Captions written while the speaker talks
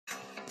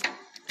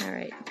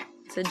Alright,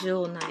 it's a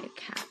Jewel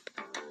nightcap.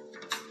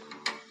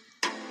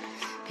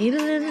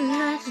 People living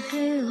life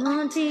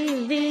on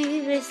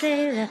TV, they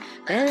say they're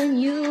better than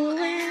you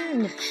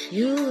and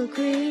you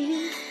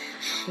agree.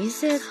 He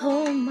says,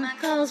 hold my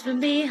calls from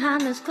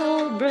behind those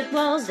cold brick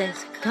walls. They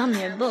say, come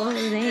here,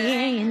 boys, they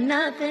ain't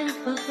nothing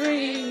for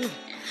free.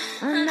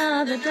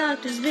 Another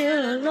doctor's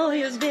bill, a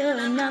lawyer's bill,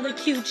 another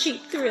cute,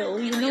 cheap thrill.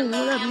 You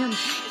know what I mean?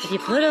 If you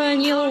put her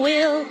in your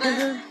will,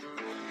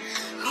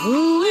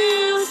 who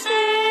will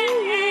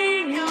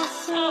save your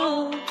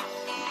soul?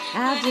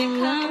 Have to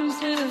come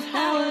to the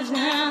flowers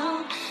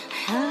now.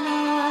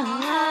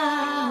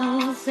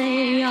 I'll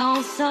save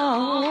your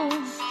souls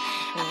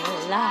and the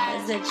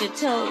lies that you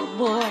told,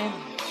 boy.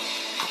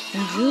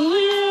 And who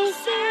will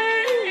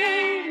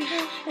save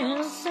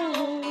your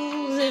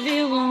souls if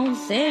you won't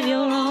save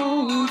your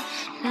own?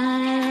 La,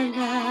 la,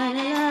 la,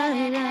 la,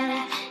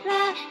 la,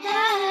 la,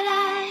 la, la.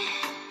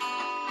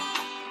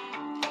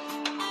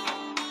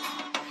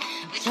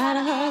 Try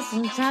to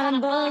hustle, try to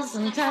buzz,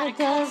 and try to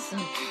cuss,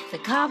 and the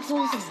cops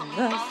won't see some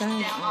bus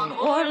on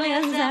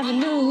Orleans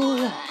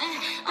Avenue.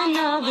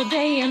 Another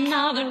day,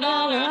 another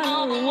dollar,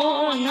 another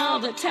war,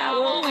 another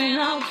tower went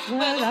up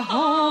where the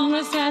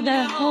homeless had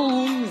their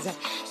homes.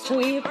 So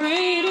we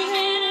pray to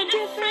a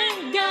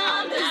different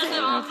God as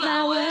there are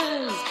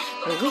flowers,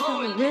 but we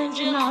got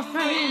religion, our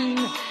friend.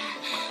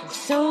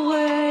 So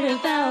worried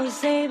about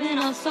saving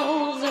our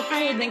souls,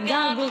 afraid that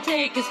God will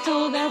take his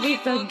toll, that we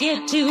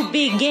forget to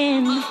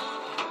begin.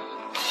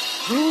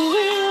 Who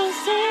will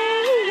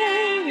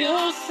save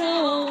your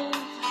soul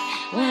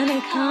when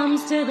it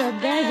comes to the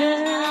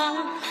beggar?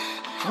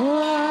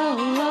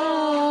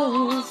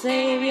 Oh,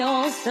 save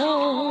your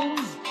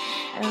souls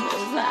and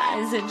those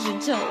lies that you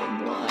told,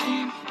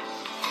 boy.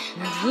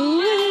 And who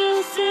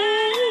will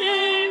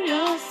save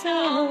your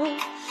soul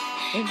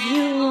if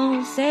you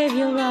won't save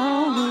your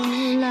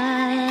own?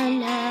 La, la, la,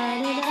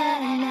 la,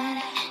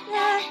 la, la, la.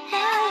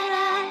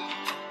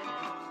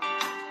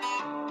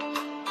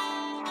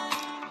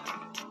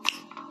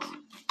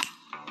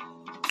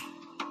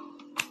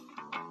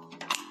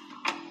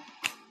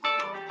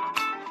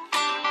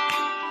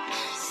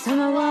 Some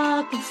are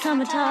walking,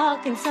 some are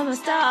talking, some are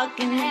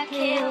stalking their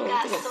kills.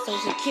 They're so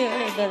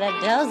secure, but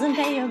that doesn't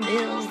pay your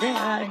bills. There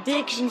are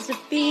addictions to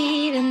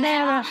feed, and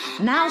there are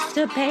mouths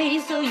to pay.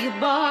 So you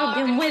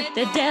bargain with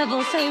the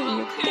devil, say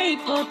you pay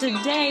for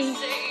today.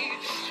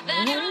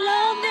 And you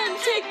love them,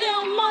 take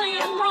their money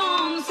and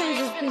wrong. Says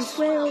it's been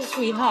swell,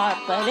 sweetheart,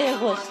 but it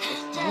was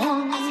just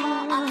one of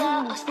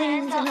those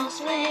things and those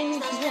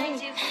things.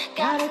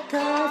 Gotta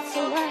cut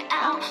so right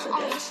out to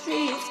the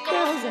streets,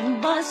 girls,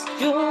 and bust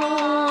your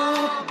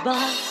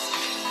bus.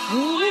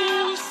 Who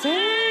will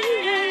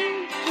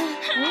save?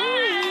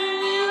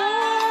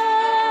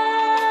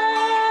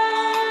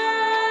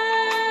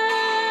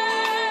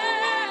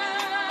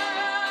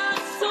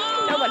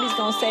 Nobody's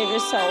gonna save your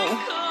soul.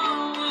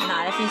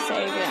 Not if you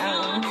save your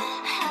own.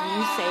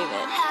 You save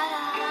it.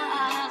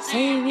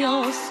 Save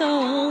your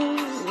soul.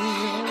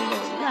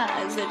 The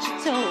lies that you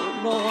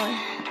told, boy.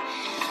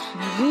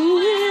 Who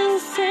will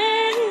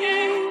save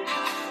your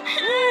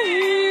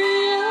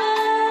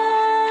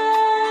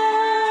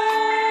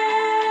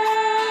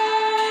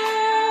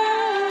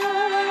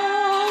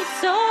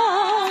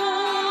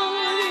soul?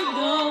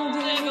 Go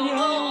to your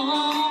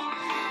home.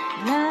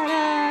 La, la,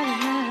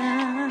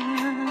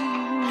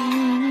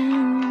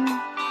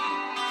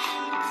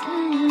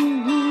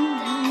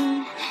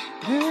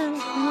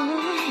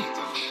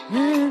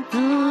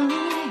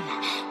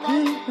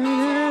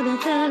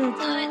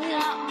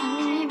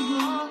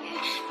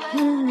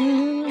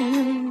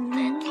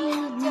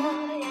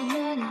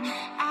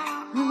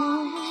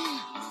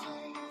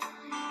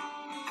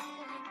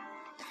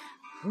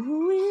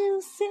 who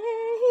will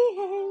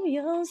save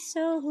your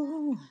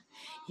soul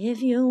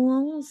if you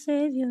won't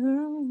save your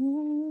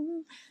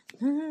own?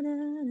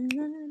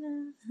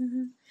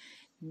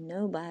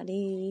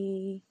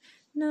 Nobody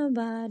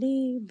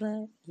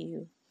but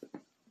you.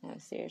 No,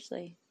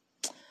 seriously.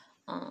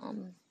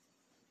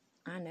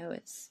 I know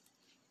it's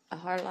a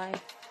hard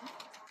life,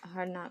 a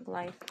hard knock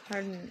life,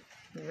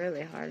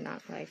 really hard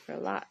knock life for a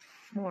lot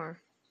more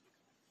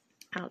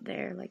out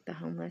there, like the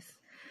homeless,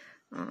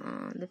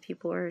 the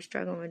people who are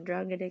struggling with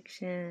drug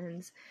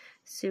addictions,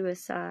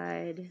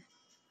 suicide,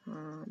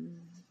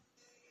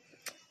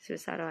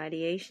 suicidal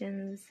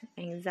ideations,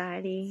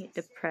 anxiety,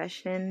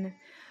 depression,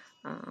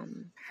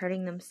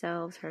 hurting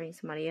themselves, hurting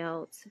somebody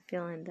else,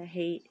 feeling the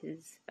hate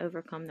has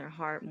overcome their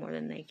heart more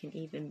than they can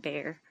even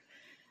bear.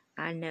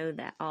 I know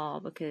that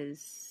all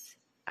because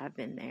I've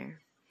been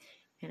there.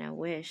 And I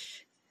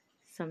wish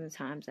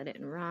sometimes I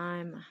didn't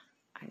rhyme.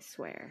 I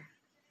swear.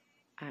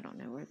 I don't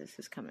know where this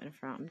is coming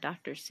from.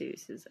 Dr.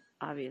 Seuss is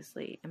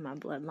obviously in my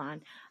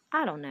bloodline.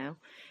 I don't know.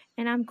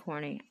 And I'm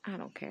corny. I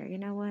don't care. You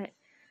know what?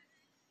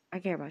 I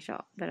care about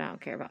y'all, but I don't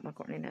care about my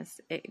corniness.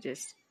 It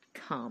just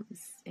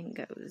comes and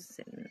goes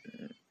and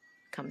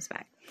comes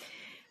back.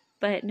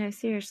 But no,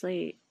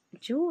 seriously,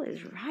 Jewel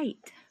is right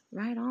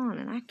on,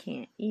 and I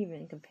can't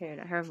even compare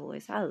to her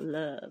voice. I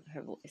love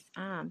her voice.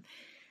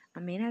 I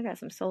mean, I got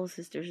some soul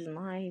sisters in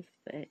life,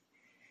 but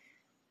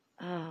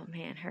oh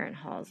man, her and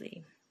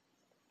Halsey,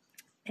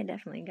 it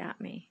definitely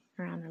got me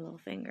around their little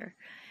finger.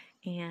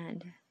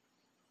 And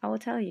I will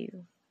tell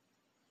you,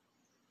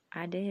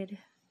 I did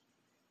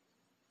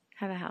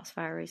have a house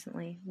fire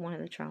recently, one of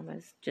the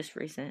traumas, just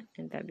recent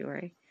in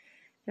February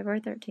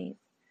 13th.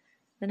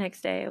 The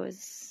next day I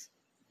was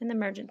in the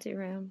emergency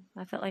room.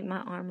 I felt like my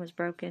arm was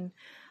broken.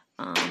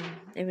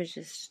 It was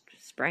just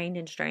sprained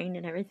and strained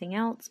and everything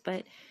else,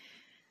 but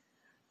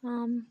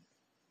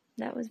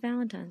that was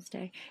Valentine's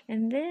Day.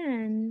 And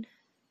then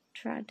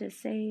tried to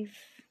save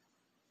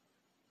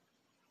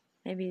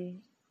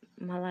maybe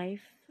my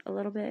life a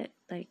little bit,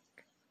 like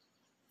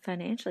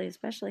financially,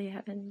 especially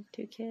having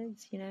 2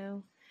 kids,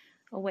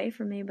 away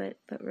from me, but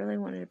really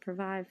wanted to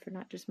provide for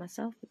not just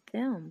myself, but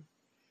them.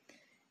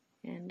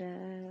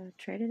 And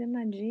traded in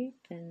my Jeep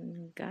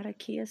and got a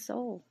Kia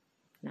Soul.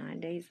 9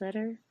 days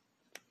later,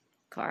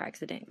 car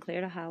accident,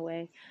 cleared a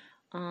highway.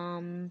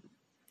 No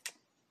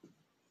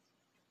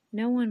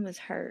one was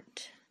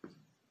hurt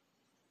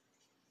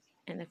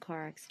in the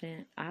car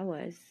accident. I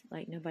was,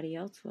 like nobody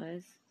else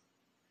was.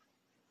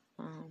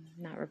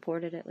 Not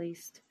reported, at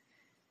least.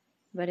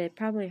 But it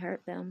probably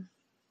hurt them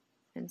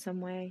in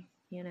some way,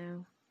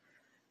 I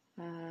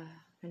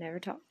never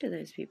talked to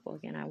those people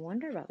again. I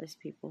wonder about those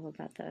people,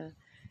 about the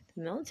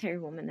military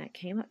woman that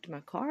came up to my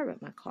car,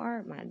 but my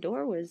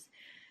door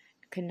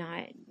could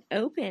not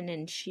open,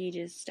 and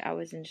I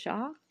was in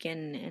shock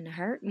and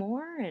hurt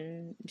more,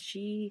 and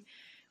she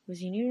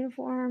was in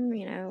uniform,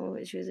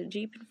 she was a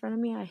Jeep in front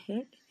of me, I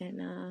hit, and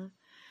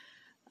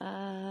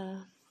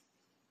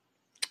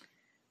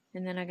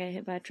then I got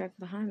hit by a truck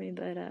behind me,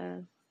 but,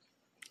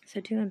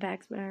 so 2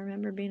 impacts, but I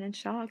remember being in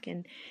shock,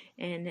 and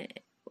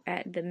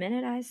at the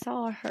minute I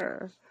saw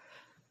her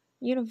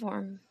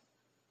uniform,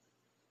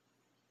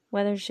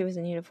 whether she was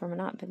in uniform or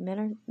not, but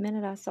the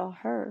minute I saw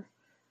her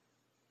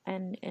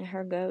and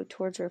her go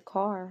towards her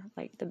car,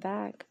 like the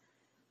back,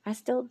 I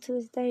still to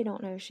this day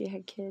don't know if she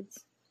had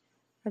kids,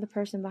 or the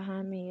person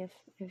behind me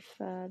if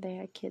they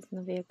had kids in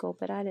the vehicle,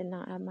 but I did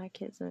not have my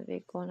kids in the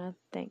vehicle, and I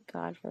thank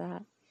God for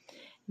that.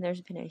 And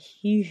there's been a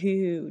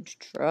huge,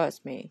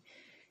 trust me,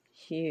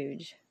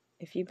 huge.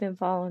 If you've been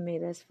following me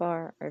this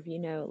far, or if you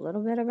know a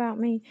little bit about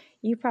me,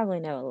 you probably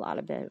know a lot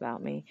of bit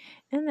about me.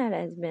 And that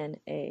has been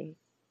a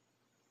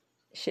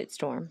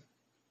shitstorm,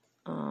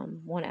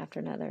 one after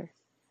another,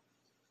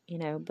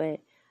 but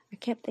I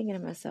kept thinking to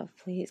myself,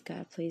 please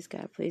God, please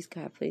God, please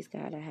God, please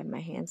God. I had my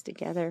hands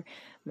together,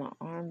 my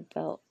arm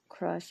felt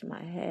crushed,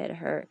 my head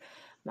hurt,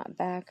 my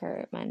back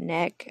hurt, my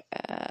neck,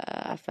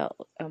 I felt,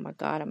 oh my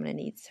God, I'm going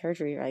to need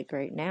surgery like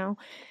right now.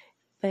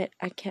 But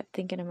I kept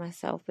thinking to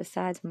myself,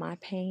 besides my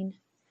pain,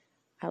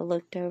 I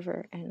looked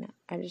over and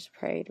I just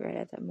prayed right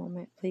at that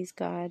moment, please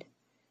God,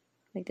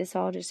 like this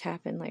all just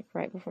happened like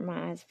right before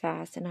my eyes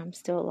fast, and I'm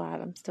still alive,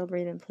 I'm still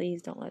breathing,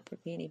 please don't let there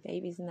be any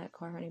babies in that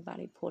car or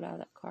anybody pulled out of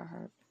that car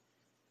hurt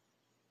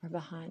or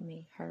behind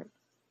me hurt.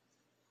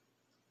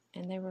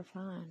 And they were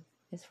fine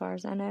as far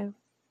as I know.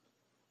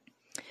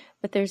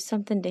 But there's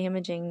something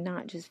damaging,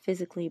 not just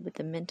physically, but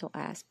the mental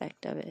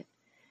aspect of it.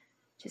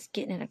 Just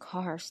getting in a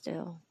car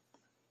still,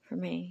 for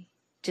me,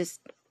 just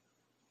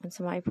when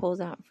somebody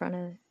pulls out in front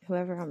of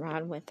whoever I'm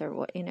riding with, or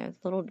what,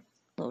 little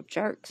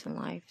jerks in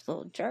life,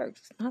 little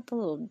jerks, not the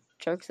little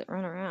jerks that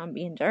run around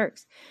being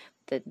jerks,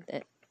 the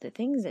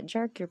things that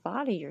jerk your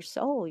body, your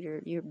soul,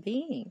 your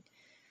being.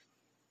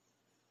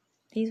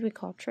 These we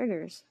call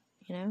triggers,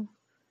 It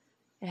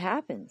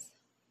happens.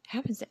 It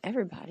happens to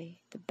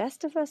everybody. The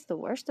best of us, the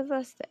worst of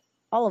us,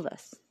 all of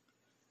us.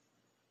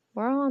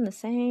 We're all on the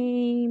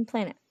same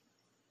planet.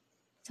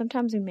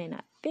 Sometimes we may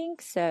not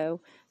think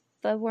so,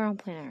 but we're on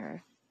planet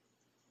Earth.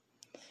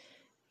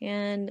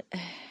 And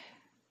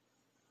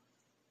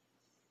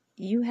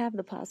you have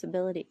the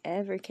possibility,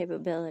 every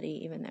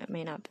capability, even though it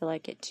may not feel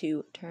like it,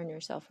 to turn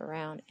yourself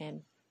around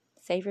and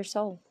save your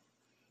soul.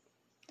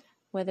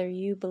 Whether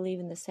you believe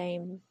in the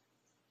same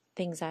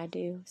things I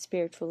do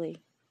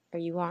spiritually, or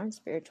you aren't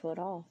spiritual at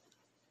all,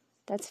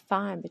 that's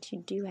fine, but you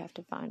do have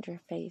to find your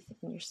faith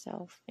in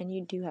yourself, and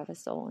you do have a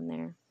soul in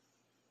there.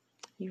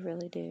 You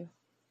really do.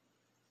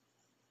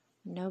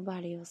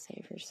 Nobody will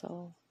save your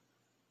soul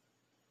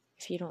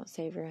if you don't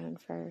save your own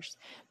first.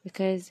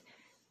 Because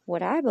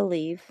what I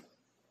believe,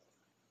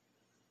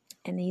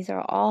 and these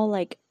are all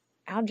like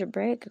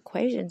algebraic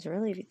equations,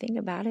 really, if you think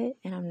about it,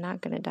 and I'm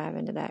not going to dive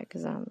into that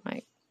because I'm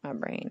like, my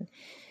brain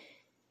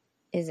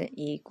isn't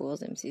E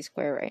equals MC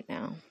squared right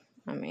now.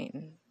 I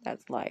mean,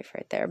 that's life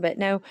right there. But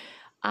no,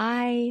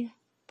 I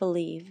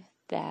believe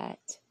that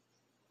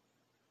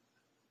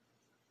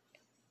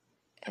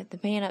the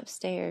man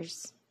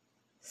upstairs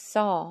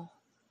saw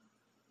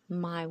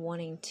my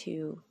wanting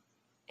to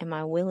and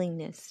my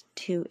willingness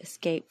to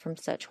escape from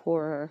such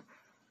horror,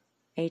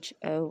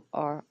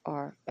 HORROR,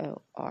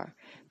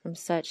 from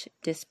such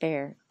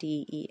despair,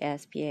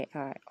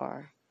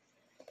 DESPAIR,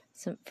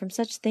 from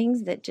such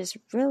things that just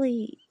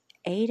really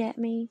ate at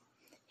me.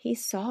 He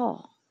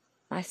saw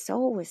my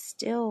soul was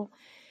still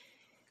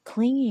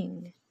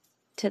clinging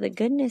to the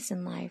goodness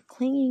in life,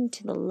 clinging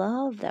to the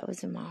love that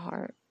was in my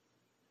heart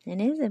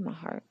and is in my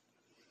heart.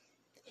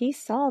 He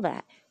saw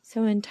that.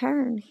 So in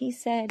turn, he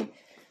said,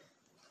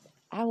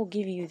 I will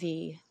give you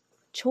the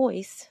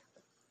choice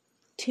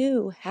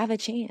to have a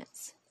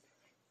chance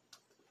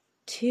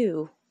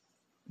to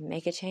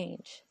make a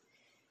change.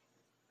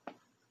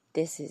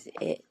 This is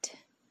it.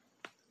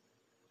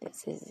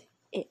 This is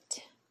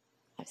it.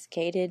 I've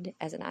skated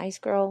as an ice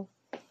girl.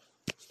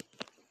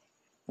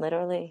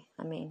 Literally,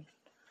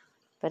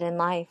 but in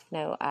life,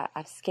 no,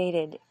 I've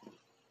skated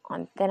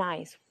on thin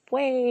ice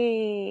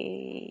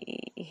way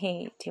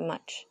too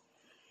much.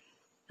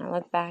 And I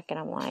look back and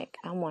I'm like,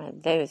 I'm one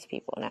of those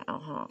people now,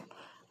 huh?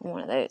 I'm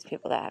one of those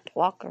people that have to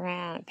walk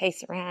around and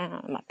pace around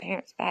on my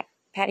parents' back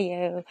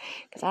patio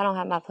because I don't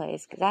have my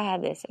place, because I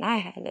had this and I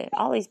had it.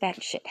 All these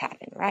bad shit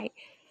happened, right?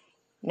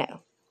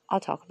 No, I'll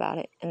talk about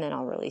it and then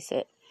I'll release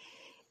it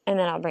and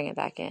then I'll bring it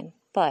back in.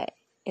 But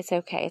it's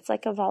okay. It's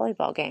like a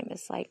volleyball game.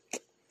 It's like,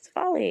 it's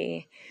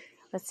volley.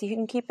 Let's see who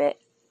can keep it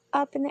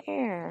up in the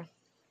air.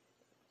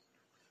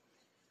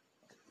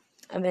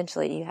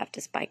 Eventually, you have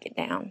to spike it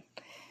down.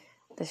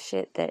 The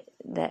shit that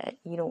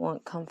you don't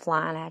want come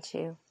flying at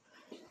you.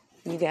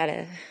 You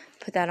gotta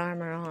put that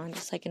armor on,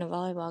 just like in a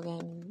volleyball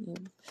game. You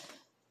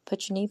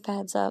put your knee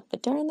pads up.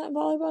 But during that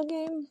volleyball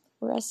game,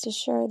 rest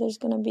assured there's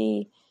gonna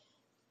be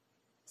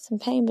some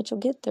pain, but you'll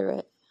get through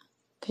it.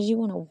 Because you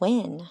want to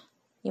win.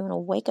 You want to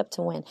wake up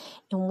to win.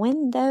 And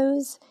when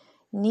those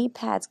knee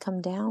pads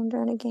come down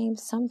during a game,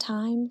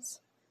 sometimes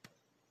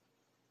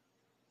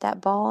that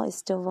ball is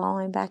still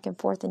volleying back and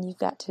forth and you've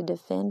got to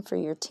defend for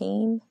your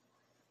team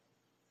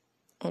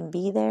and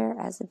be there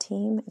as a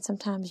team. And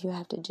sometimes you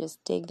have to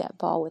just dig that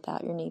ball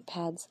without your knee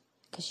pads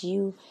because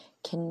you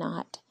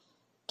cannot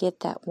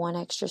get that one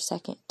extra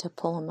second to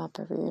pull them up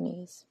over your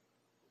knees.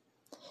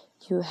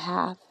 You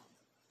have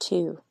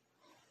to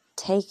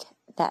take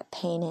that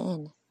pain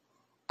in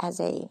as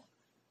a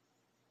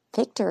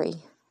victory.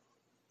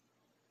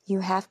 You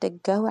have to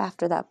go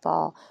after that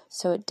ball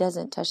so it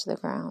doesn't touch the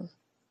ground.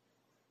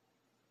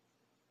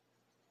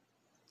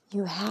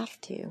 You have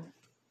to.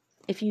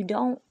 If you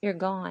don't, you're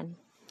gone.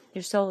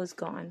 Your soul is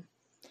gone.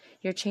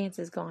 Your chance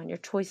is gone. Your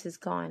choice is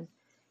gone.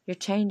 Your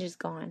change is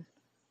gone.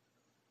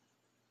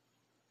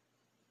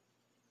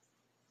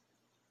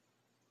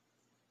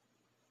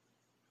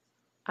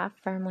 I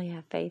firmly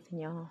have faith in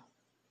y'all.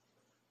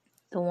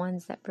 The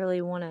ones that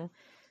really want to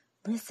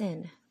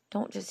listen.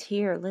 Don't just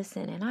hear,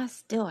 listen. And I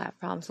still have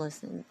problems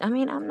listening.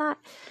 I'm not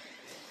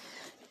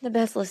the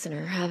best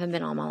listener. I haven't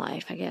been all my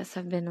life, I guess.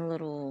 I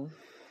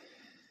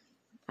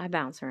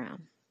bounce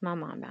around. My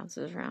mom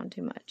bounces around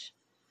too much.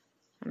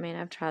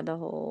 I've tried the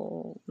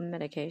whole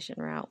medication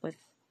route with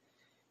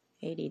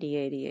ADD,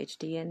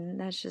 ADHD, and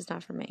that's just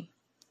not for me.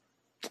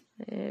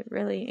 It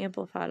really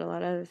amplified a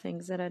lot of other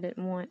things that I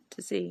didn't want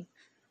to see.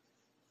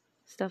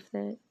 Stuff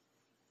that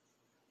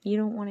you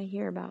don't want to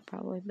hear about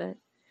probably, but,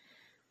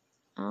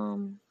 I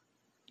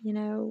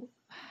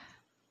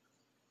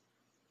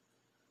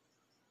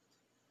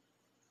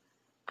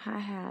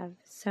have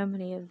so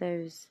many of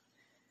those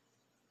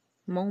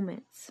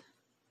moments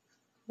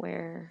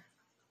where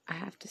I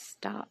have to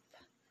stop.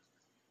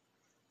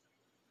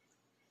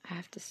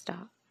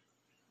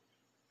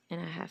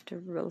 And I have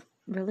to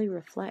really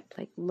reflect,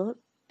 look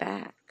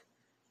back.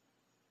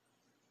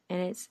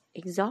 And it's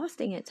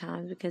exhausting at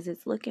times because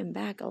it's looking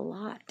back a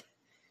lot.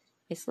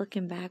 It's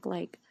looking back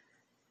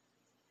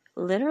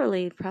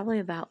literally probably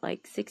about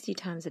 60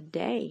 times a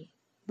day.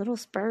 Little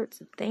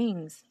spurts of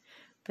things.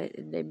 But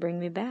they bring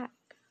me back.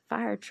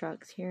 Fire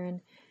trucks,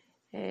 hearing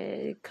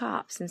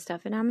cops and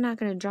stuff. And I'm not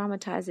going to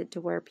dramatize it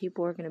to where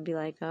people are going to be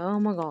like, oh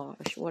my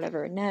gosh,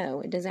 whatever.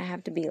 No, it doesn't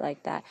have to be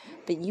like that.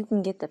 But you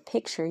can get the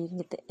picture, you can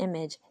get the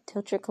image,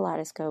 tilt your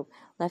kaleidoscope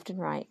left and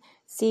right.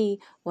 See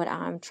what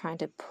I'm trying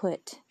to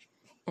put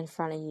in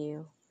front of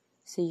you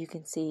so you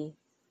can see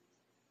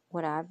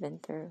what I've been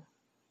through.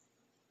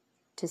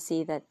 To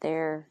see that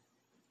there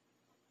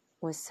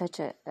was such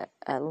a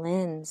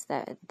lens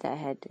that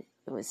it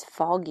was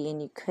foggy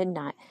and you could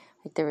not,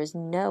 there was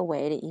no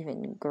way to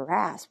even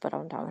grasp what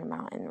I'm talking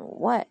about. And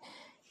what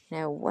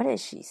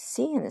does she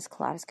see in this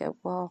kaleidoscope?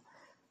 Well,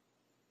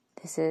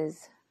 this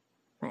is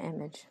my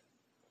image.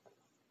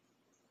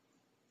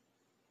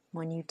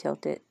 When you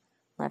tilt it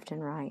left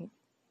and right,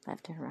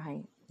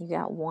 you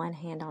got one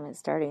hand on it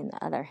starting, and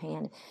the other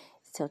hand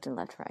is tilting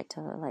left, right,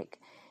 till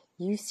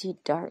you see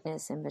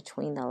darkness in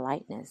between the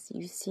lightness.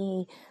 You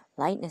see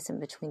lightness in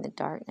between the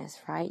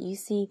darkness, right? You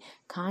see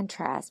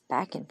contrast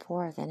back and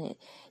forth, and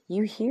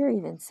you hear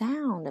even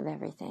sound of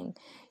everything.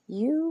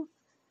 You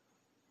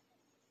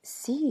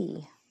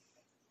see.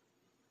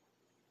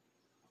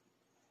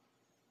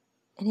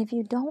 And if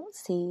you don't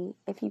see,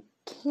 if you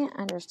can't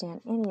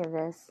understand any of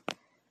this,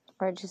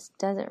 or it just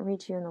doesn't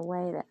reach you in the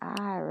way that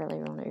I really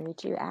want to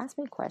reach you, ask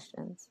me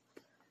questions.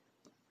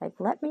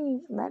 Let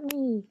me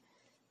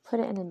put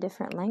it in a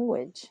different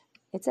language.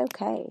 It's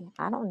okay.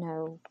 I don't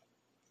know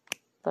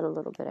but a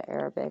little bit of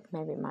Arabic.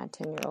 Maybe my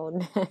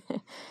 10-year-old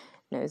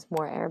knows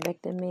more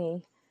Arabic than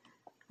me.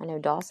 I know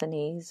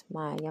Dawsonese,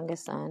 my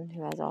youngest son,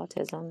 who has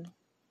autism.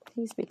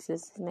 He speaks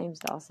his name's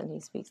Dawson. He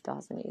speaks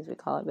Dawsonese, we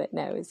call it, but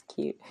no, it's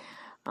cute.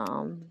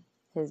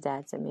 His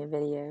dad sent me a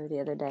video the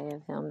other day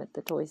of him at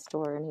the toy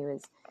store, and he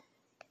was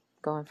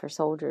going for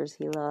soldiers.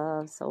 He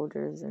loves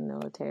soldiers and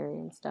military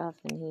and stuff,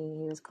 and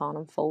he was calling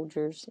them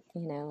Folgers,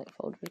 like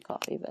Folgers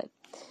coffee, but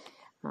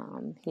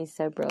he's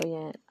so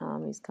brilliant.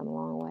 He's come a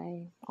long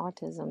way.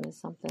 Autism is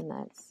something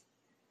that's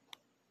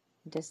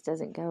just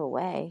doesn't go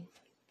away.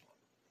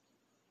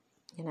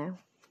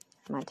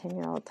 My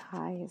 10-year-old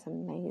Ty is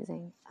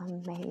amazing.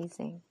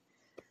 Amazing.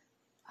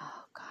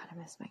 Oh, God, I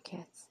miss my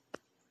kids.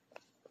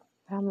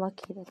 But I'm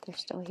lucky that they're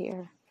still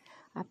here.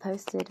 I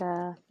posted,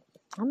 I'm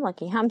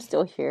lucky I'm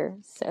still here,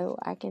 so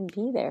I can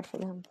be there for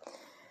them.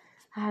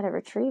 I had to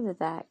retrieve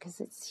that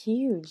because it's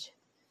huge.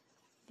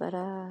 But,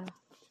 I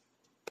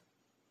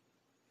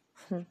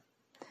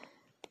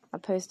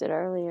posted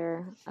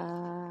earlier.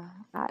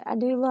 I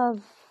do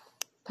love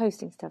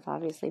posting stuff,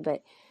 obviously,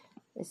 but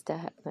it's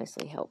to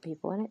mostly help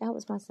people, and it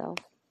helps myself.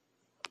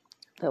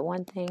 But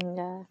one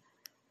thing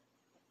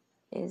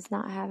is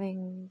not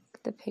having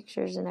the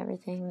pictures and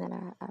everything that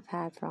I've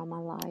had for all my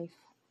life.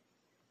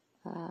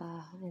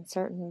 And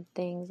certain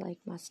things like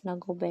my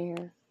Snuggle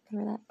Bear.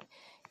 Remember that?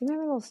 You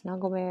remember little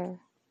Snuggle Bear?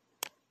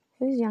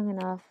 Who's young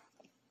enough?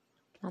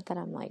 Not that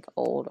I'm like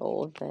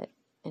old, but,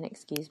 and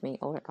excuse me,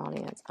 older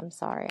audience. I'm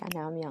sorry. I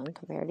know I'm young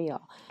compared to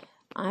y'all.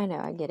 I know,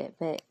 I get it.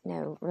 But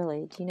no,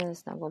 really, do you know the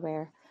Snuggle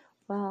Bear?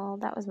 Well,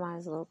 that was mine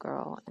as a little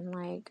girl.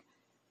 And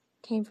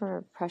came from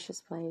a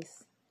precious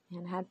place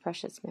and had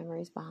precious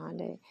memories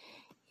behind it.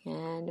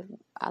 And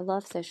I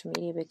love social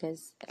media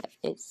because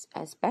it's,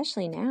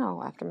 especially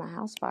now after my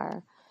house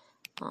fire,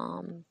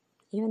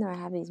 even though I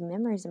have these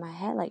memories in my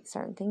head,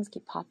 certain things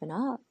keep popping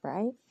up,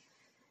 right?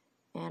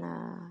 And,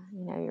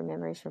 your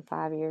memories from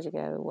 5 years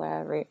ago,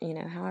 whatever,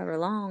 however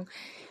long,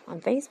 on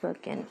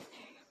Facebook. And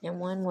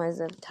one was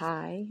of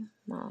Ty,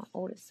 my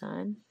oldest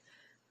son,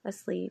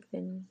 asleep,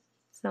 and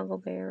Snuggle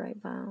Bear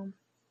right by him.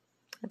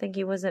 I think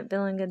he wasn't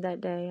feeling good that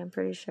day, I'm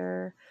pretty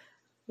sure.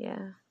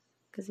 Yeah,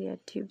 because he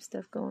had tube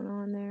stuff going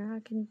on there.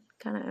 I can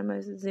kind of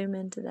almost zoom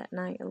into that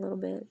night a little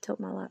bit, tilt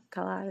my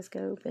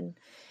kaleidoscope, and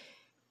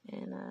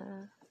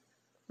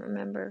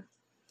remember.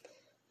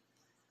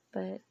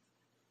 But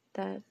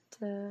that,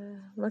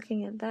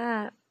 looking at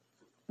that,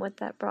 what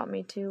that brought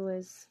me to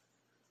was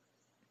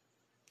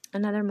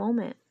another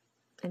moment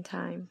in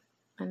time,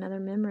 another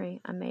memory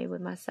I made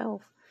with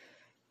myself,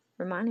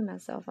 reminding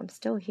myself I'm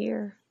still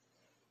here.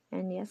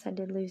 And yes, I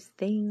did lose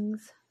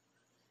things,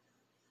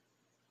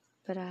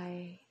 but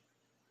I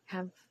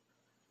have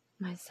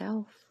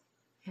myself,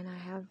 and I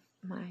have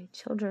my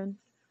children,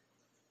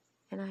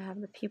 and I have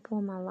the people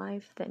in my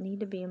life that need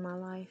to be in my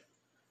life.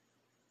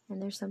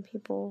 And there's some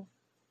people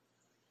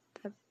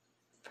that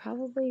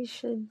probably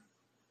should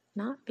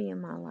not be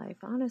in my life,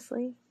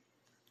 honestly.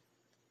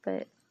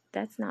 But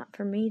that's not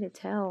for me to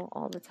tell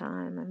all the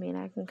time. I mean,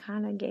 I can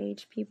kind of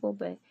gauge people,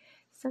 but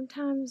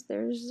sometimes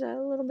there's a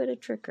little bit of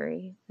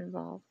trickery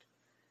involved.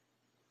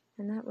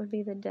 And that would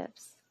be the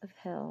depths of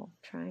hell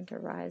trying to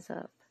rise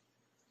up.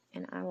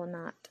 And I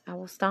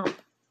will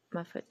stomp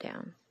my foot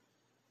down.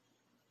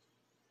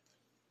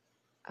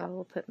 I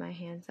will put my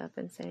hands up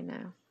and say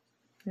no.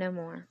 No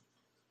more.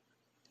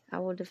 I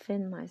will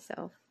defend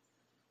myself.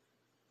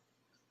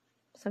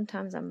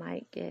 Sometimes I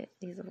might get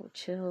these little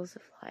chills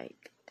of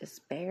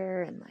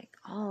despair and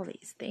all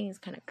these things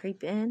kind of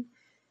creep in.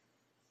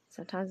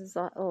 Sometimes it's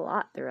a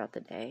lot throughout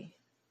the day.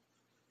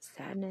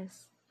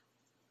 Sadness,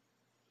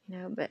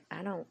 but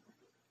I don't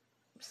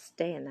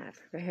stay in that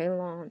for very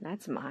long.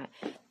 That's my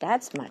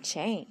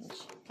change.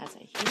 That's a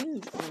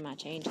huge one of my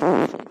changes.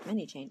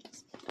 Many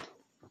changes.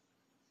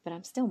 But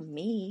I'm still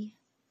me.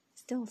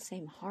 Still the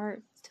same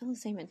heart. Still the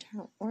same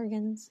internal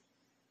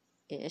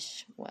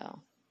organs-ish.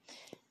 Well,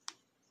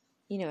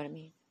 you know what I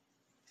mean.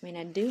 I mean,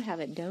 I do have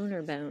a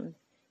donor bone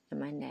in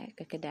my neck.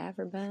 A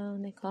cadaver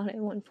bone, they called it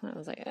at one point. I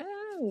was like,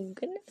 oh,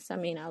 goodness. I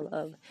mean, I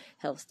love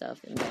health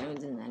stuff and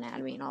bones and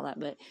anatomy and all that.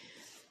 But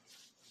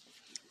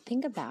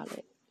think about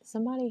it.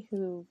 Somebody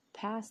who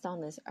passed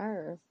on this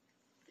earth,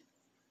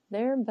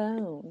 their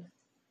bone,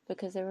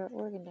 because they were an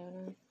organ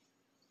donor,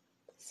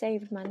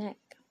 saved my neck.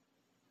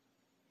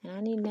 And I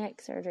need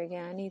neck surgery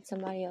again. I need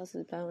somebody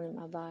else's bone in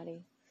my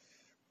body.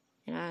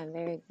 And I am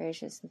very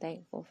gracious and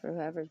thankful for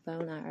whoever's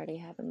bone I already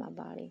have in my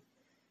body.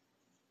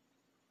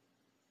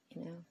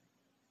 And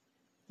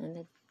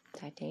the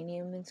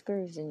titanium and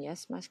screws. And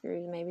yes, my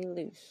screws may be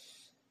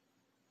loose.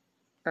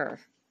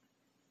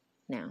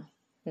 Now.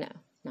 No,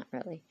 not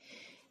really.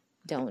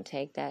 Don't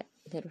take that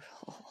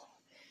literal.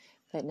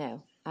 But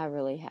no, I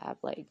really have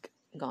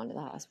gone to the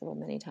hospital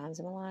many times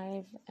in my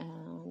life.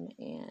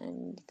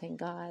 And thank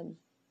God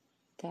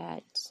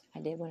that I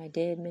did what I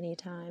did many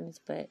times.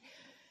 But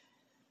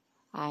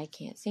I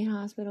can't stay in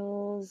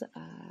hospitals.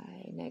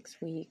 I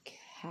next week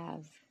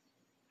have,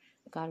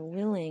 God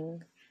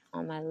willing,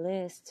 on my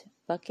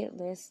bucket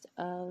list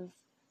of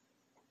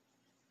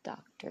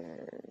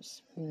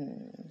doctors.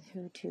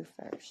 Who to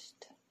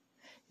first?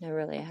 No,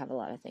 really, I have a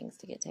lot of things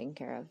to get taken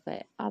care of,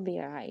 but I'll be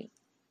all right.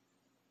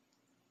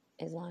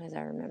 as long as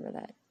I remember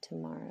that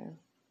tomorrow,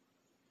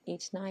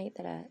 each night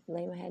that I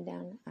lay my head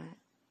down, I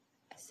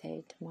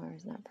say tomorrow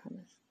is not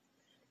promised.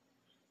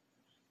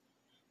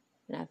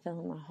 And I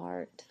feel in my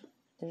heart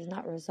there's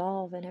not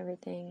resolve in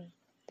everything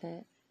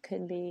that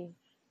could be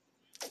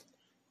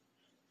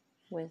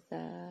with,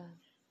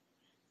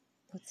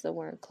 what's the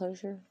word,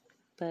 closure?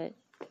 But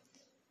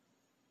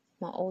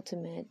my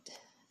ultimate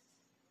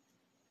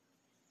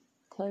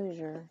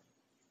closure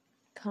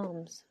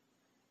comes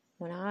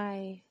when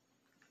I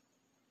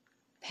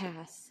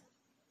pass,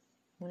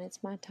 when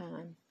it's my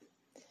time,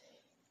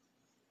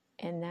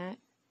 and that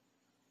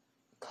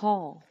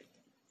call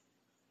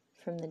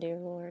from the dear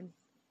Lord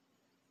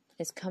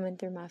is coming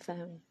through my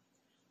phone,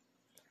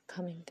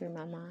 coming through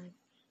my mind,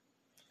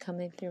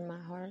 coming through my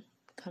heart,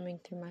 coming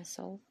through my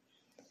soul,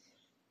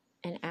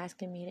 and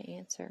asking me to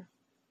answer.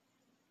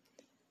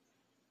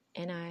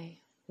 And I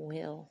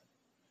will,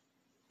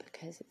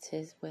 because it's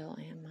His will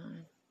and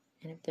mine.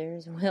 And if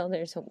there's a will,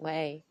 there's a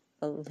way.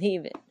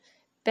 Believe it.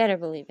 Better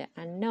believe it.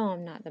 I know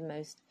I'm not the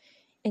most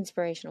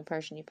inspirational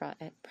person you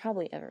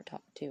probably ever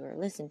talked to or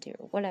listened to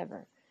or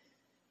whatever.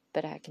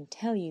 But I can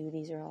tell you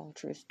these are all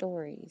true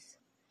stories.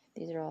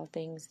 These are all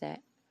things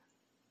that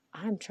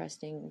I'm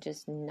trusting,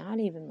 just not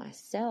even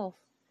myself.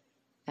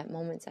 At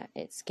moments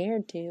I'm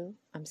scared to,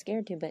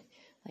 but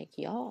like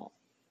y'all,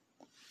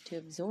 to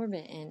absorb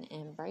it and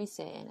embrace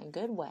it in a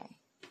good way.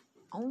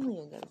 Only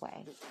a good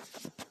way.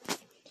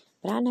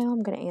 But I know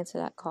I'm going to answer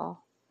that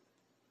call.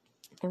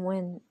 And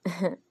when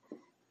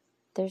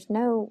there's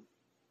no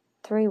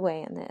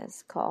three-way in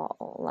this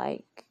call,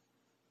 like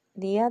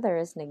the other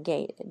is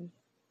negated.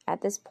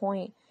 At this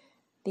point,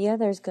 the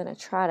other is going to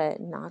try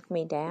to knock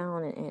me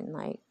down and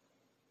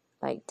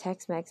like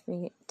text message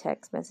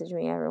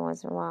me every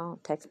once in a while.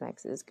 Text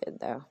message is good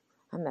though.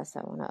 I messed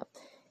that one up.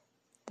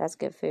 That's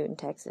good food in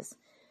Texas.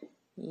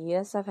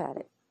 Yes, I've had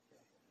it.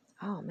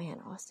 Oh man,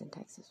 Austin,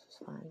 Texas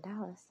was fun.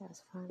 Dallas, that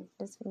was fun.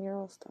 Did some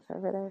mural stuff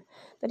over there.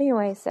 But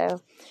anyway,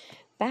 so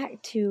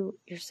back to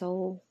your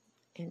soul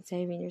and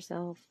saving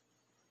yourself.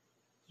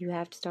 You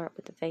have to start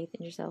with the faith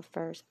in yourself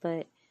first.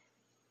 But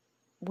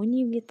when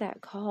you get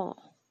that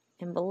call,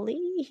 and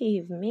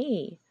believe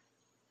me,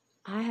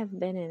 I have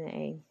been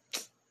in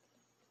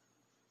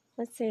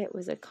let's say it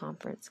was a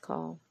conference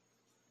call.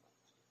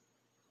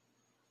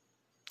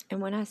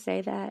 And when I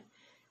say that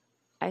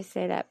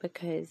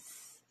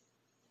because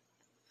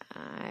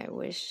I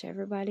wish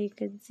everybody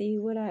could see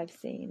what I've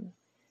seen.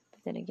 But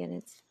then again,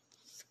 it's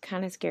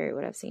kind of scary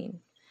what I've seen.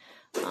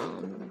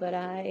 But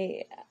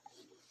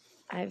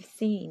I've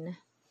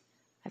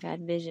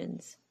had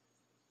visions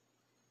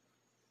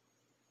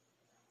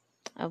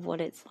of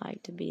what it's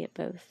like to be at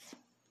both.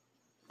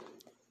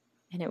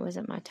 And it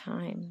wasn't my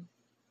time.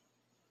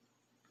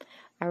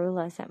 I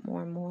realize that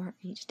more and more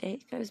each day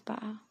that goes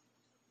by.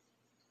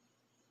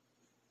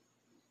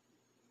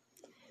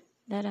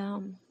 That I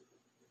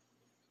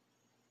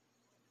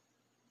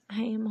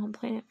am on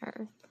planet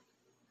Earth,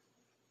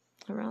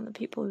 around the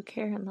people who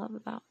care and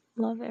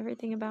love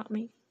everything about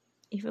me,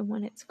 even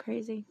when it's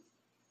crazy.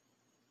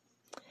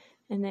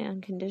 And the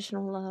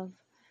unconditional love,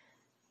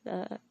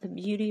 the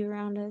beauty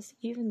around us,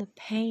 even the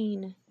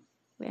pain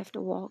we have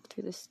to walk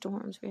through, the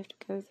storms we have to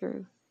go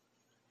through.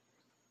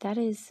 That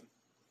is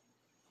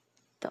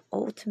the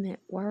ultimate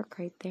work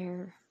right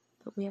there.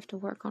 But we have to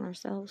work on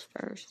ourselves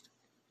first.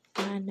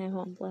 And I know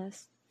I'm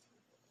blessed.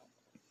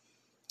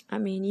 I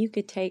mean, you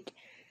could take,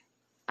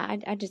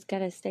 I just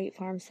got a State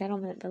Farm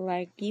settlement, but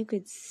like, you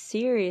could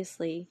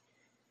seriously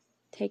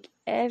take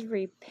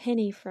every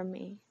penny from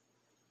me.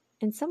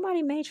 And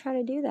somebody may try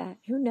to do that.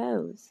 Who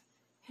knows?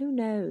 Who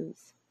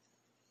knows?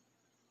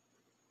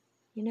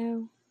 You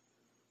know?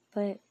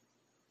 But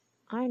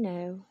I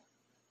know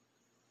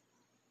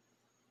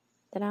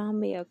that I'll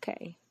be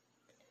okay.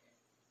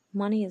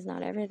 Money is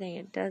not everything.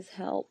 It does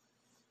help.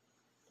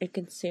 It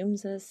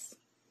consumes us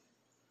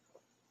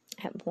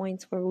at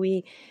points where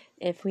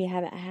if we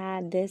haven't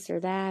had this or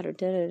that or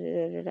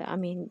da-da-da-da-da. I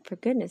mean, for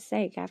goodness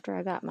sake, after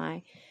I got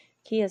my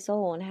Kia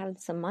Soul and had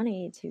some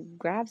money to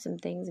grab some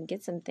things and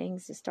get some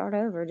things to start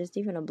over, just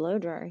even a blow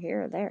dryer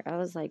here or there, I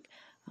was like,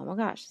 oh my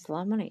gosh, it's a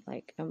lot of money.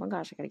 Like, oh my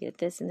gosh, I got to get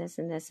this and this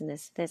and this and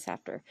this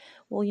after.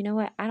 Well, you know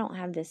what? I don't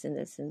have this and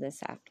this and this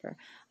after.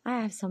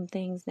 I have some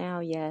things now,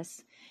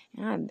 yes.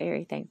 And I'm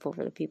very thankful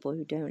for the people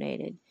who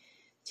donated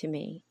to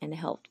me and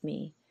helped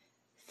me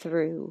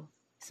through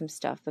some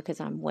stuff, because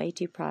I'm way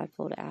too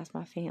prideful to ask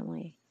my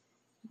family.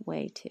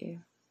 Way too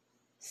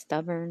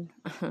stubborn.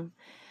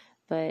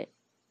 But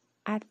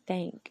I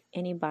thank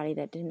anybody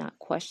that did not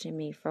question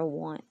me for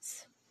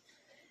once.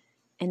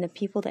 And the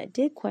people that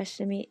did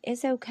question me,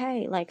 it's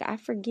okay. Like, I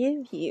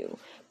forgive you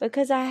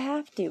because I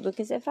have to.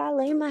 Because if I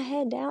lay my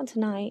head down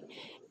tonight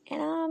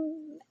and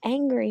I'm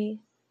angry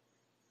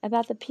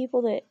about the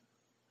people that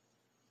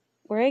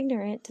were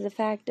ignorant to the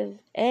fact of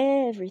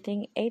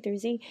everything A through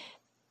Z,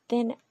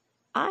 then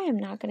I am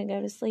not going to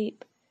go to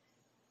sleep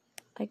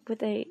like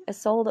with a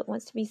soul that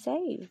wants to be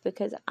saved,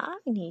 because I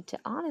need to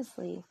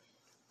honestly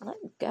let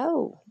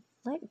go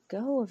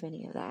of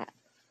any of that.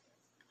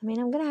 I mean,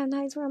 I'm going to have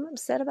nights where I'm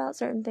upset about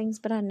certain things,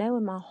 but I know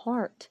in my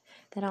heart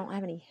that I don't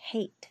have any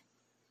hate.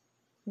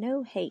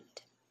 No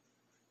hate.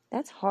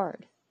 That's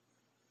hard,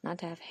 not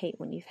to have hate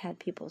when you've had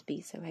people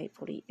be so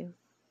hateful to you,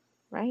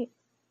 right?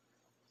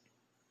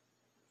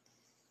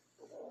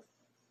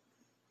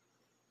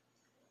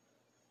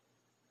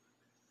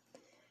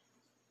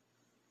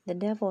 The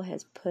devil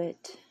has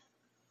put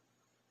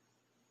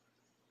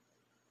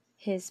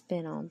his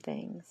spin on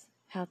things,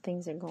 how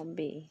things are going to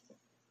be.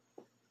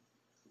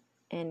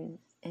 And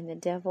the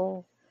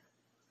devil,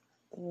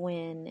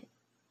 when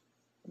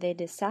they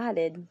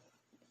decided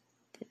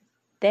that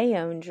they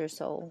owned your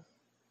soul,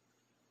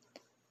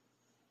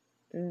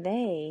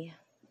 they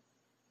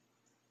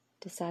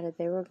decided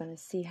they were going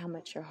to see how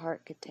much your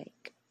heart could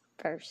take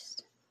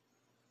first,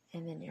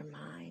 and then your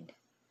mind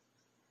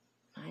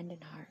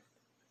and heart.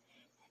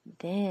 And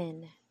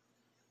then,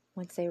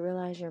 once they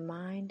realize your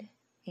mind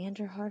and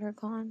your heart are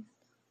gone,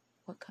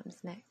 what comes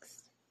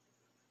next?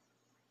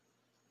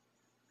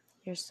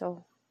 Your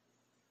soul.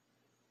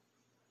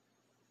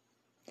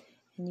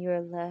 And you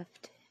are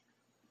left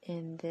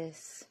in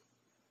this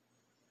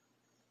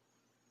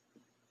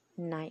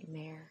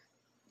nightmare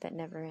that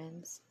never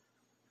ends.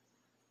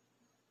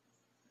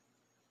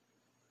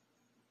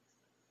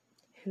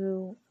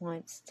 Who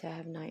wants to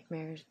have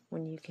nightmares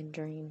when you can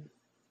dream?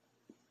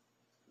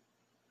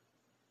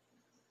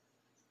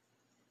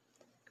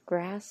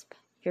 Grasp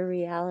your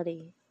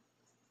reality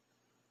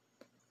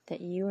that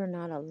you are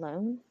not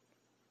alone.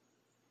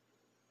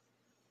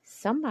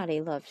 Somebody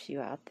loves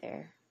you out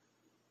there.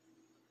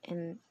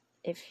 And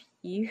if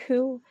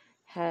you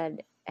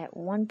had at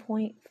one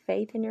point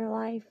faith in your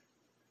life,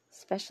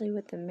 especially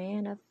with the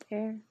man up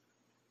there,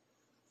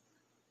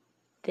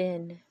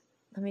 then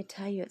let me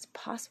tell you, it's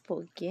possible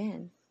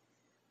again.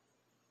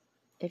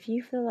 If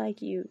you feel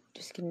like you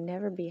just can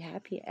never be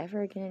happy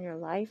ever again in your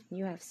life, and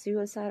you have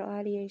suicidal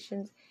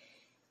ideations,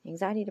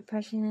 anxiety,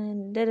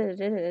 depression,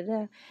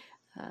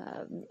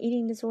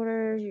 eating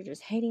disorders, you're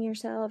just hating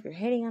yourself, you're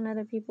hating on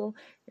other people,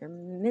 your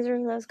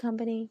misery loves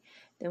company,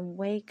 then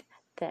wake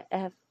the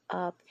F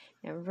up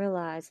and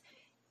realize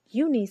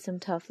you need some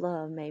tough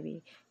love,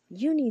 maybe.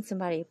 You need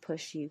somebody to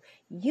push you.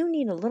 You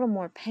need a little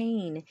more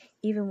pain,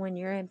 even when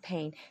you're in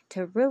pain,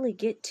 to really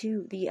get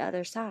to the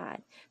other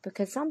side.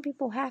 Because some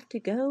people have to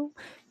go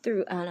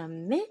through an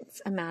immense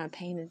amount of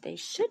pain that they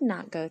should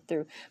not go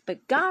through.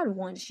 But God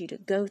wants you to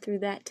go through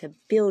that to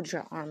build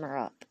your armor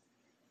up.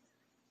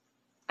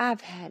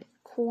 I've had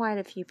quite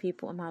a few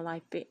people in my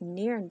life be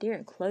near and dear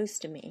and close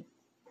to me,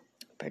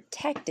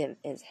 protective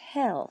as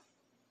hell.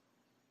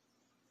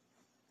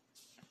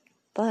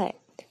 But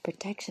the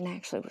protection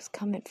actually was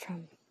coming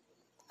from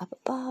up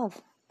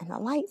above and the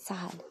light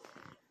side,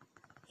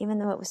 even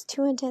though it was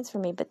too intense for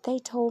me. But they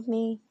told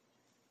me,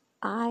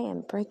 I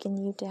am breaking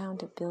you down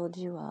to build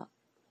you up.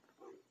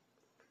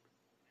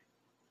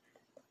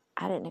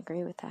 I didn't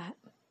agree with that,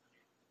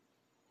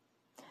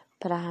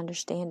 but I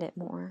understand it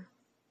more.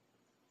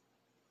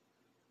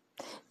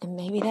 And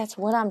maybe that's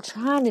what I'm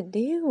trying to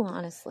do,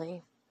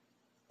 honestly.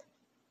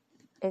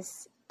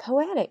 It's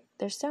poetic.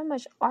 There's so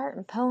much art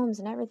and poems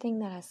and everything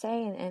that I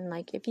say, and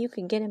like, if you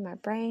could get in my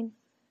brain,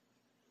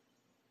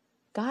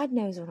 God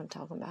knows what I'm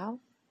talking about.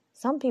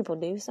 Some people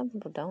do, some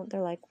people don't. They're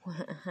like,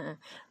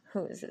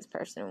 who is this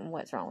person?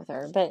 What's wrong with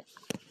her? But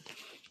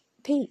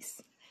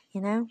peace,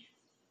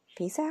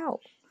 peace out.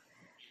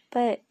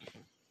 But,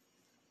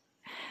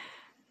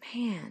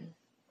 man,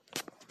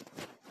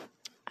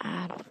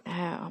 I don't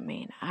know. I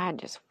mean, I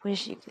just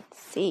wish you could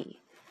see.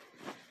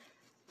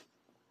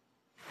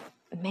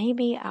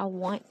 Maybe I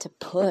want to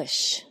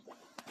push.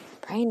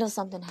 Pray until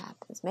something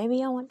happens.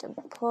 Maybe I want to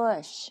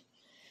push.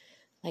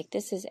 Like,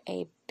 this is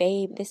a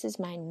babe. This is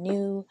my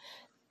new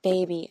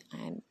baby.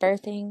 I'm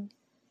birthing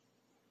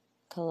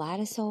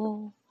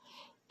Kaleidosol,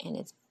 and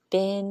it's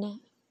been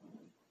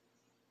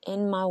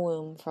in my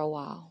womb for a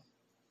while.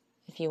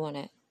 If you want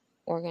to,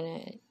 we're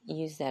going to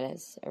use that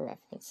as a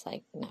reference.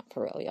 Like, not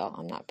for real, y'all.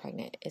 I'm not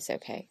pregnant. It's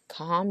okay.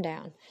 Calm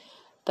down.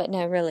 But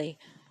no, really.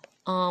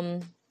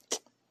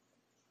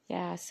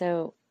 Yeah,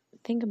 so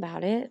think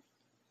about it.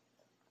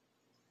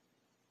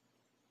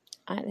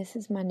 This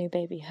is my new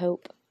baby,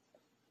 Hope.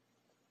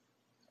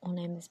 We'll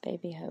name this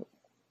baby Hope.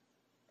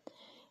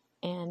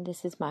 And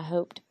this is my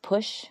hope to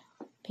push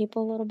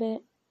people a little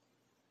bit,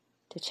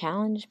 to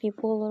challenge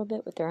people a little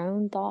bit with their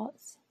own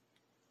thoughts,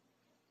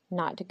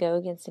 not to go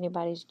against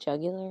anybody's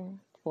jugular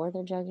or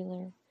their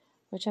jugular,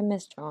 which I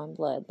miss drawing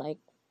blood, like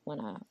when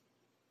I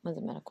was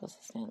a medical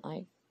assistant.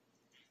 Like,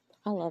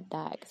 I loved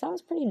that because I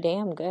was pretty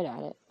damn good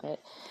at it, but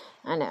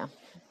I know,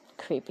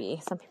 creepy.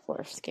 Some people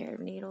are scared of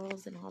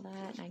needles and all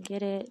that, and I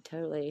get it,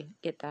 totally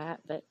get that,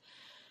 but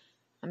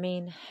I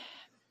mean,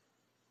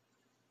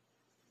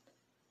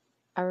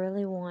 I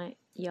really want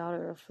y'all to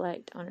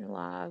reflect on your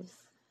lives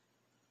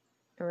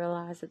and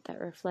realize that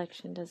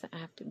reflection doesn't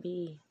have to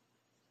be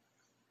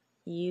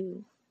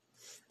you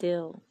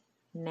still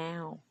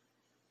now.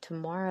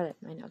 Tomorrow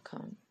that may not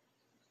come.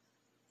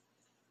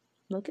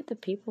 Look at the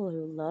people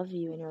who love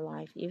you in your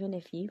life, even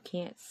if you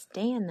can't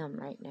stand them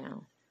right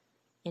now.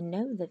 and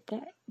know that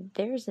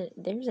there's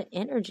an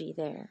energy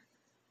there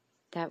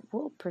that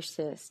will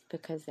persist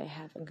because they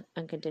have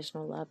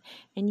unconditional love.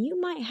 And you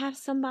might have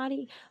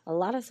a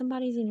lot of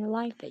somebody's in your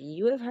life that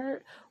you have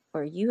hurt,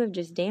 or you have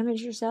just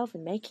damaged yourself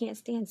and they can't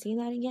stand seeing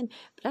that again.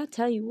 But I'll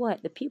tell you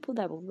what, the people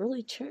that will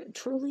really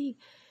truly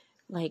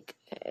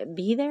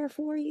be there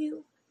for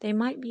you, they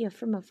might be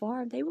from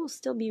afar, they will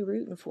still be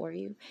rooting for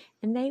you,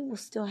 and they will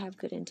still have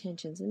good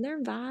intentions, and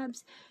their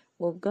vibes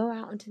will go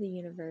out into the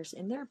universe,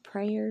 and their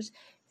prayers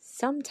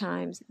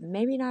sometimes,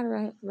 maybe not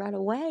right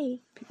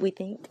away. We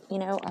think,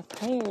 our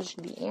prayers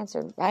should be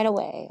answered right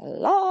away.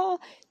 Allah,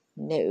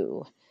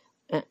 no.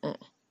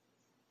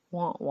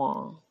 Wah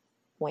wah.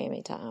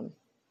 Whammy time.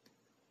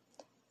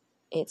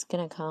 It's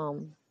going to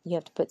come. You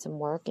have to put some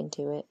work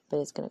into it, but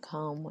it's going to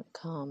come when it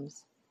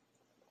comes.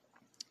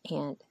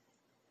 And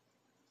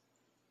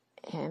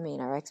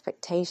our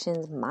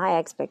expectations, my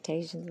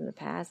expectations in the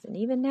past, and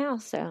even now,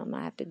 some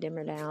I have to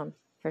dimmer down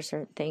for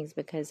certain things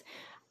because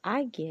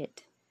I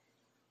get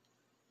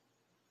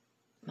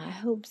my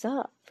hopes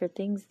up for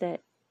things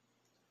that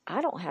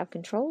I don't have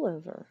control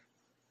over.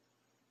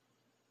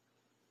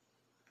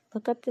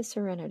 Look up the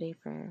Serenity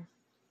Prayer.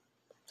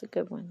 It's a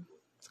good one.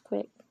 It's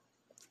quick.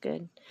 It's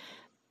good.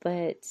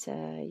 But,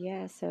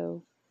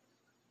 so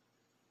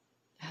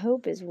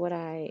hope is what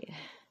I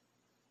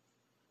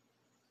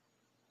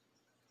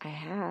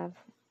have,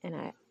 and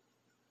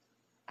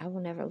I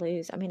will never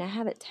lose. I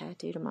have it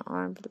tattooed on my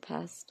arm for the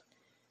past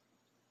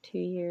 2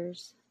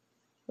 years.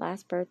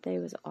 Last birthday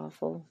was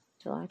awful,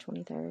 July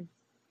 23rd.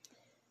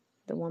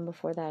 The one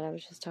before that, I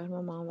was just talking to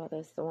my mom about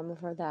this. The one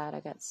before that, I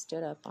got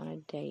stood up on a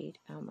date.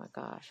 Oh my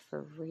gosh,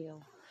 for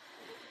real.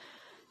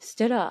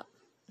 Stood up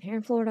here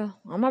in Florida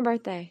on my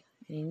birthday,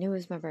 and he knew it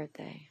was my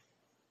birthday.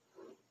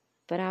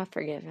 But I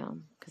forgive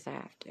him because I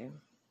have to.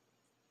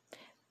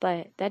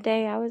 But that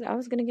day, I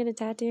was going to get a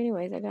tattoo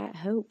anyways. I got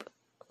Hope,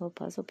 a little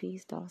puzzle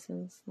piece,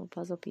 Dawson's little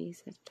puzzle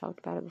piece. I've talked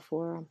about it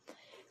before.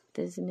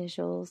 His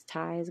initials,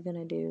 Ty is going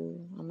to do.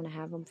 I'm going to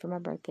have him for my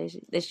birthday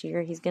this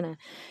year. He's going to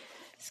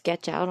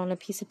sketch out on a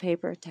piece of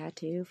paper a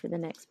tattoo for the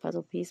next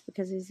puzzle piece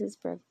because he's his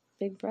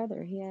big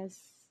brother. He has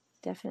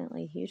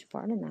definitely a huge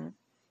part in that.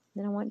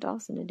 Then I want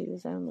Dawson to do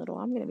his own little.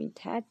 I'm going to be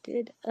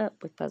tattooed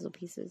up with puzzle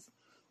pieces.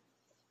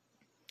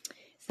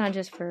 It's not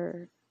just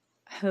for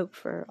hope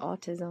for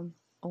autism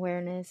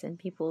awareness and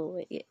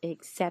people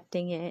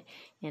accepting it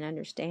and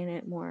understanding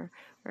it more,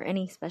 or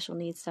any special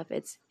needs stuff.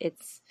 It's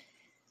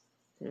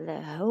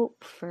the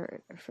hope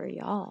for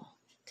y'all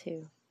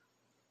too.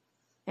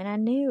 And I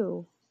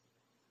knew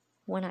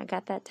when I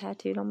got that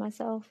tattooed on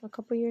myself a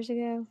couple years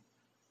ago,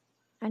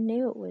 I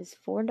knew it was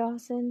for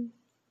Dawson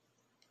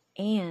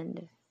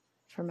and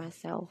for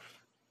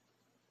myself.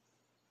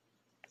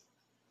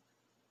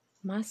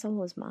 My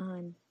soul is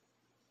mine,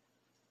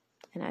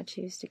 and I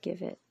choose to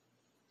give it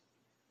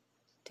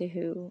to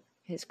who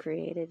has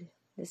created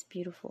this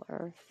beautiful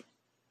earth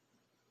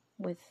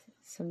with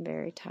some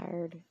very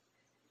tired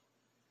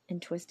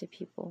and twisted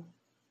people.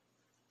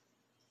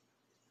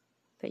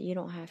 But you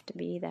don't have to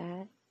be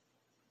that.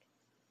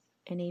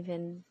 And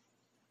even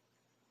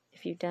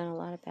if you've done a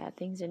lot of bad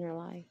things in your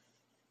life,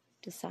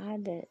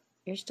 decide that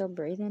you're still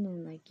breathing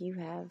and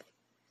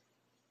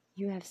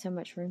you have so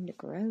much room to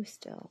grow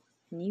still.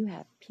 And you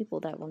have people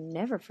that will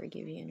never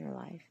forgive you in your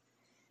life.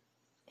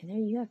 And there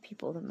you have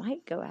people that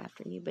might go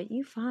after you, but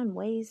you find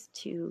ways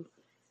to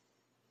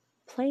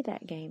play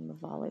that game of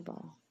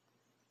volleyball.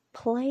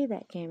 Play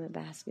that game of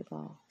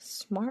basketball.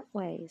 Smart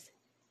ways.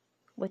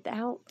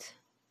 Without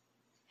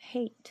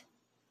hate.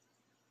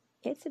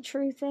 It's a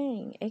true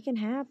thing. It can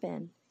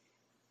happen.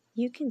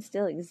 You can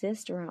still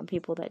exist around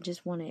people that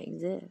just want to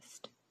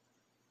exist.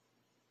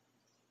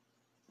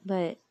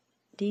 But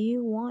do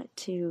you want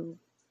to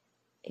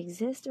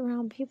exist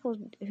around people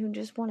who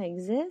just want to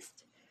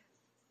exist?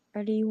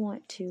 Or do you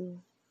want to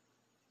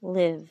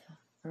live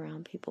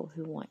around people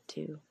who want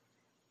to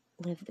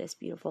live this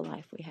beautiful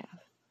life we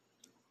have?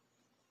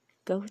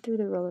 Go through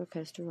the roller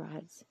coaster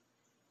rides.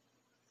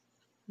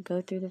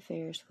 Go through the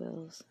Ferris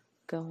wheels.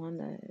 Go on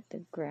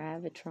the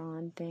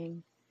Gravitron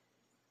thing.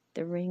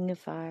 The Ring of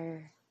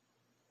Fire.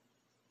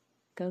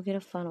 Go get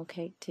a funnel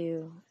cake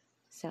too.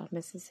 South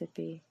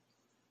Mississippi.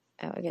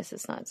 Oh, I guess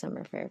it's not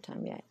summer fair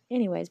time yet.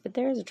 Anyways, but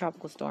there is a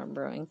tropical storm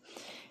brewing.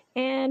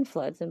 And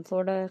floods in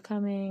Florida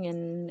coming.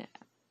 And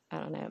I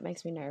don't know, it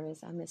makes me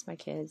nervous. I miss my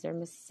kids. They're in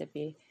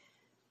Mississippi.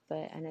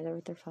 But I know they're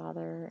with their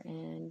father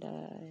and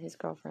his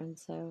girlfriend.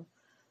 So,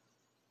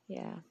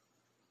 yeah.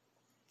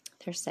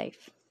 They're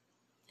safe.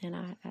 And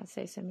I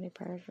say so many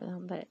prayers for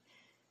them. But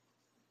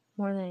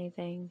more than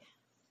anything,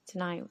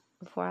 tonight,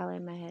 before I lay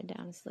my head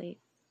down to sleep,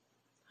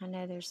 I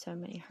know there's so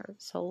many hurt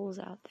souls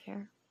out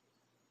there.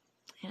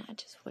 And I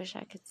just wish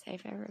I could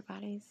save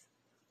everybody's.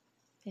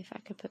 If I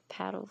could put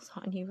paddles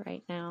on you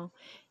right now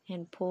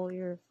and pull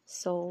your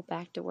soul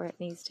back to where it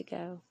needs to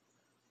go,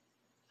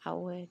 I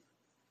would.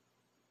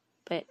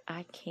 But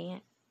I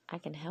can't. I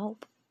can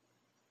help.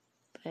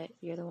 But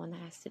you're the one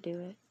that has to do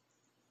it.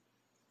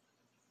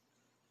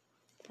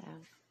 So,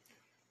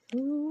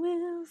 who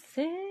will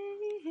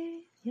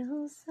save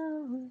your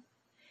soul?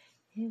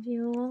 If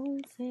you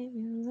won't save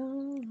your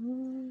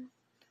own,